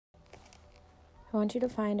I want you to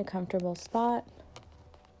find a comfortable spot,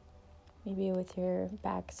 maybe with your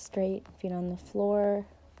back straight, feet on the floor.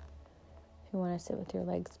 If you want to sit with your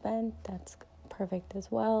legs bent, that's perfect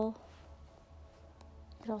as well.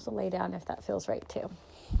 You can also lay down if that feels right too.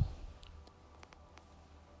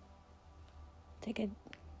 Take a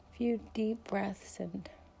few deep breaths and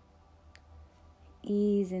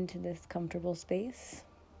ease into this comfortable space.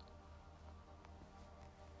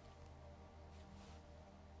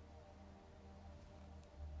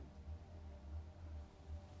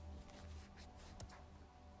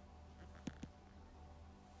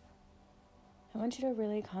 I want you to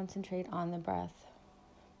really concentrate on the breath.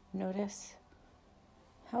 Notice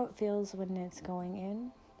how it feels when it's going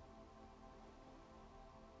in,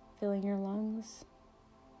 filling your lungs,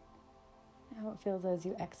 how it feels as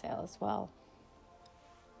you exhale as well.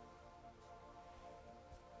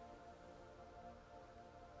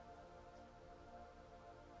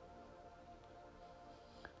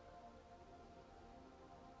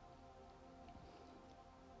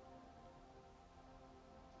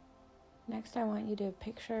 Next, I want you to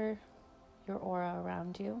picture your aura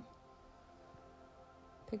around you.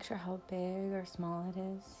 Picture how big or small it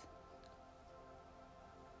is.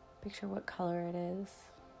 Picture what color it is.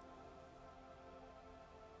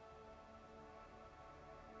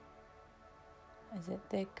 Is it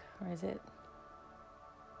thick or is it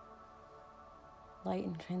light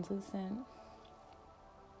and translucent?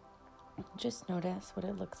 Just notice what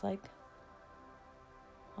it looks like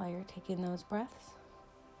while you're taking those breaths.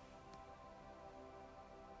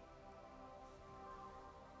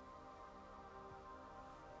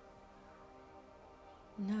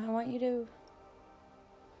 Now I want you to,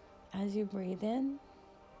 as you breathe in,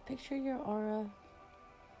 picture your aura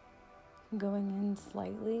going in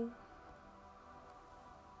slightly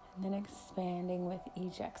and then expanding with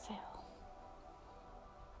each exhale.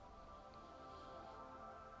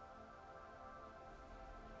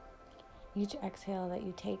 Each exhale that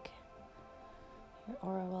you take, your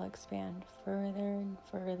aura will expand further and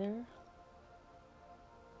further.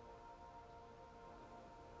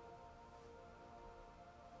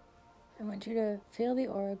 I want you to feel the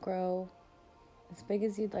aura grow as big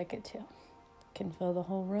as you'd like it to. It can fill the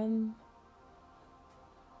whole room,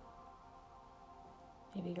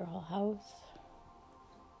 maybe your whole house.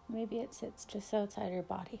 Maybe it sits just outside your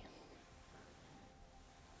body.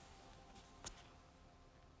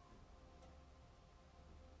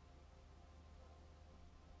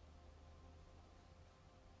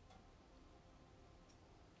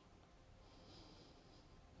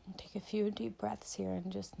 Take a few deep breaths here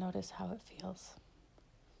and just notice how it feels.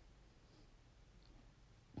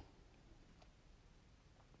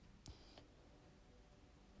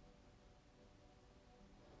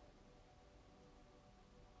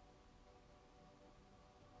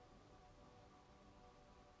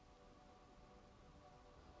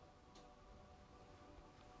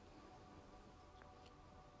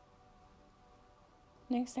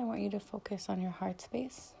 Next, I want you to focus on your heart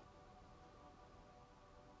space.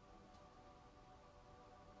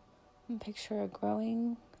 And picture a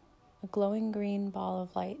glowing green ball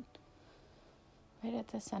of light right at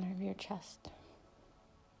the center of your chest.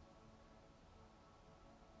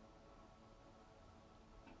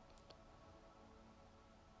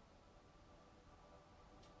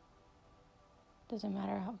 Doesn't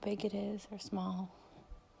matter how big it is or small.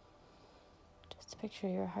 Just picture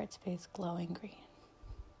your heart space glowing green.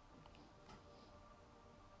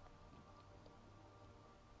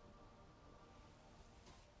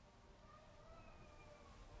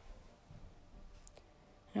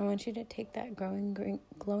 I want you to take that glowing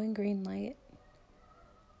green light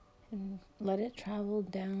and let it travel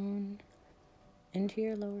down into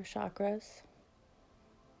your lower chakras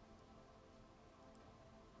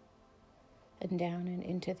and down and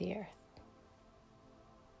into the earth.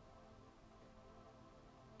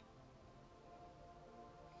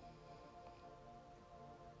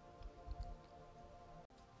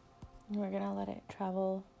 And we're going to let it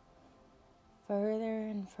travel further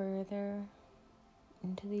and further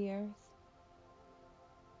into the earth,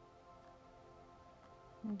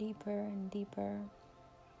 deeper and deeper,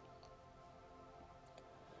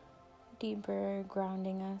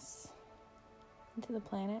 grounding us into the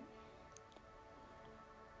planet.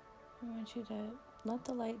 I want you to let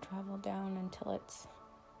the light travel down until it's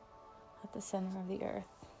at the center of the earth,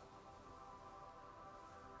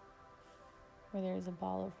 where there's a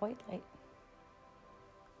ball of white light.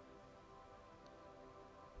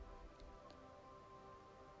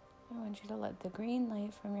 I want you to let the green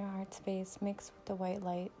light from your heart space mix with the white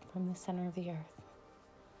light from the center of the earth.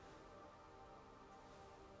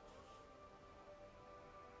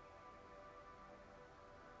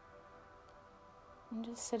 And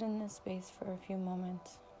just sit in this space for a few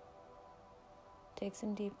moments. Take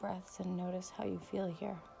some deep breaths and notice how you feel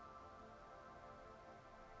here.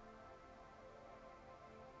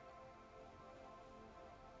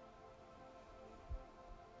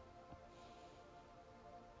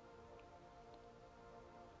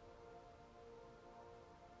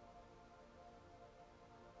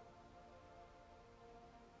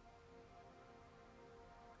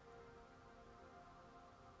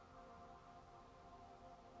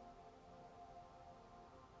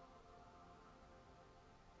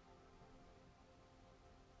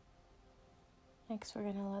 Next, we're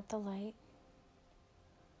going to let the light,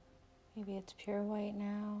 maybe it's pure white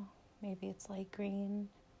now, maybe it's light green.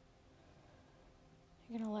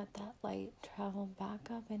 You're going to let that light travel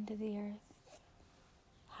back up into the earth,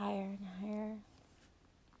 higher and higher,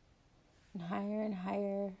 and higher and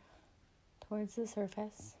higher towards the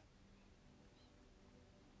surface.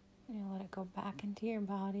 And you let it go back into your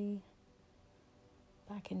body,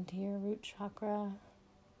 back into your root chakra.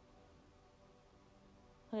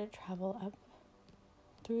 Let it travel up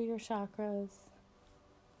through your chakras,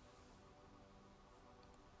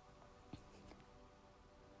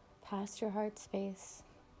 past your heart space,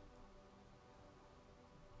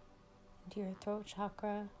 into your throat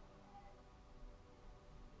chakra,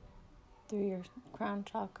 through your crown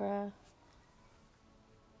chakra,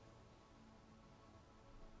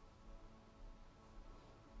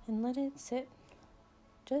 and let it sit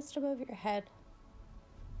just above your head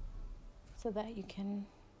so that you can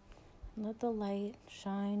let the light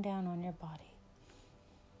shine down on your body.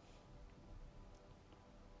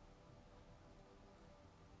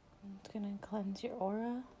 It's going to cleanse your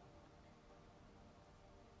aura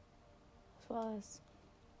as well as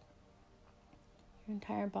your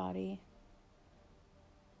entire body.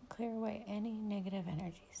 Clear away any negative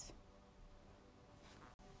energies.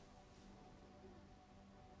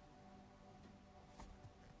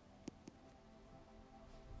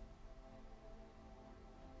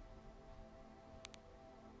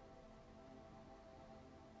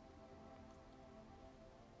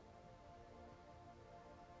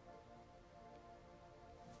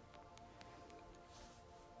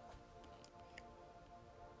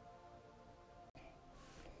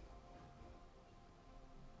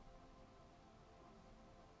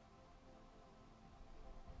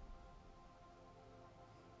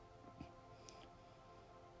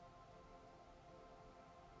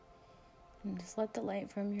 And just let the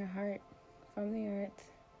light from your heart, from the earth,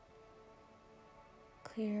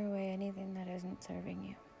 clear away anything that isn't serving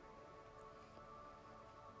you.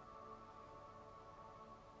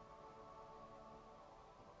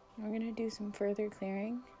 We're going to do some further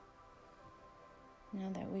clearing now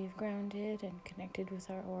that we've grounded and connected with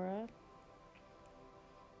our aura.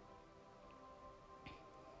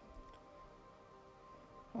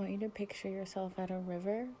 I want you to picture yourself at a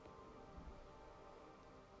river.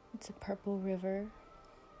 It's a purple river.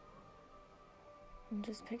 And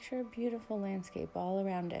just picture a beautiful landscape all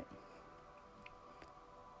around it.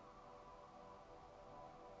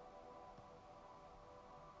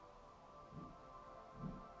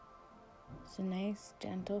 It's a nice,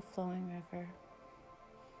 gentle, flowing river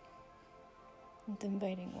with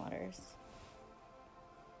inviting waters.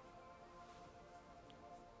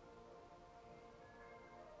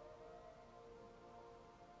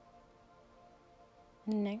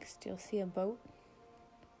 And next, you'll see a boat.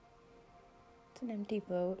 It's an empty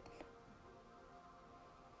boat.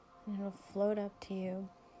 And it'll float up to you.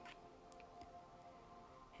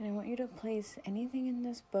 And I want you to place anything in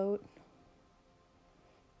this boat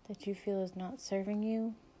that you feel is not serving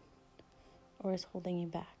you or is holding you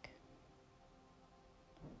back.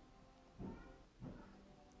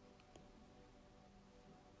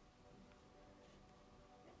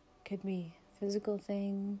 Could be a physical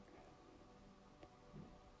thing,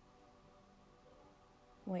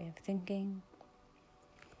 way of thinking,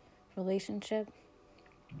 relationship,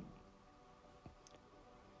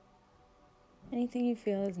 anything you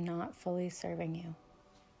feel is not fully serving you.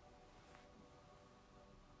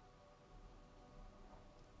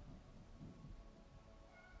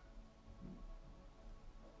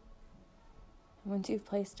 Once you've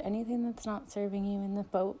placed anything that's not serving you in the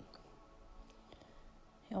boat,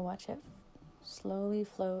 you'll watch it slowly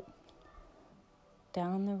float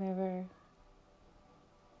down the river,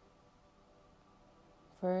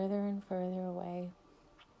 further and further away,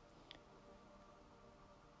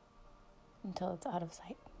 until it's out of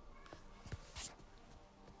sight.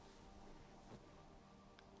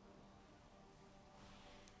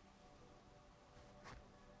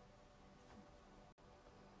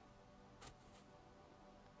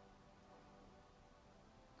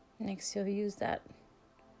 Next, you'll use that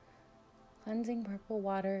cleansing purple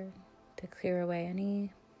water to clear away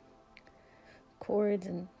any cords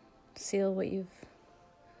and seal what you've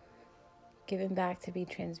given back to be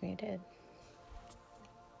transmuted.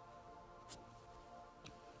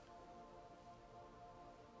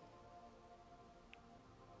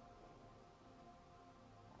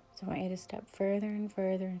 So I want you to step further and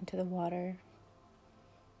further into the water,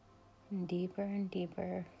 and deeper,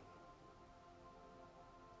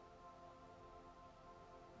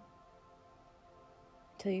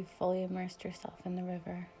 until you've fully immersed yourself in the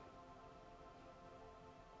river.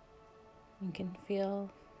 You can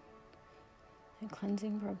feel the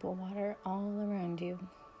cleansing purple water all around you.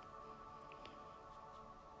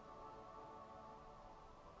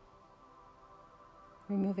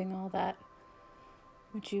 Removing all that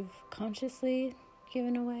which you've consciously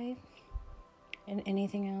given away, and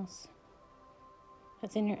anything else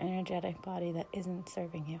that's in your energetic body that isn't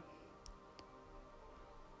serving you.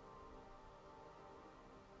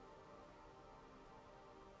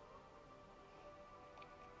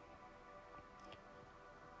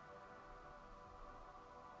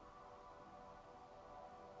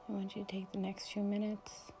 I want you to take the next few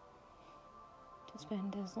minutes to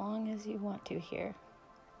spend as long as you want to here,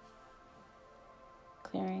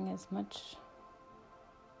 clearing as much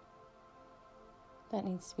that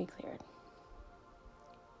needs to be cleared.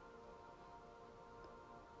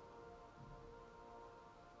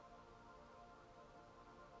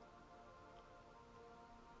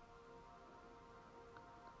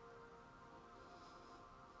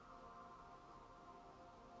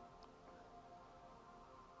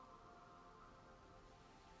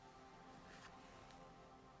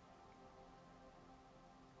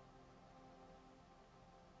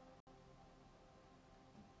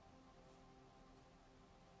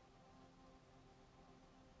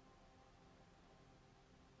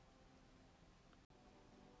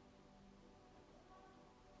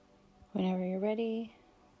 Whenever you're ready,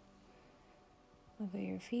 wiggle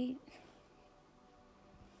your feet,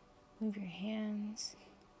 move your hands,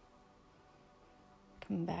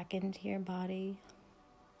 come back into your body.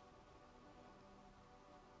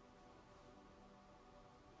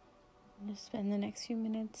 And just spend the next few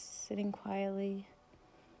minutes sitting quietly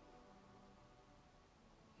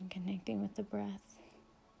and connecting with the breath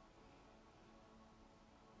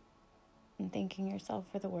and thanking yourself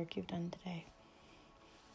for the work you've done today.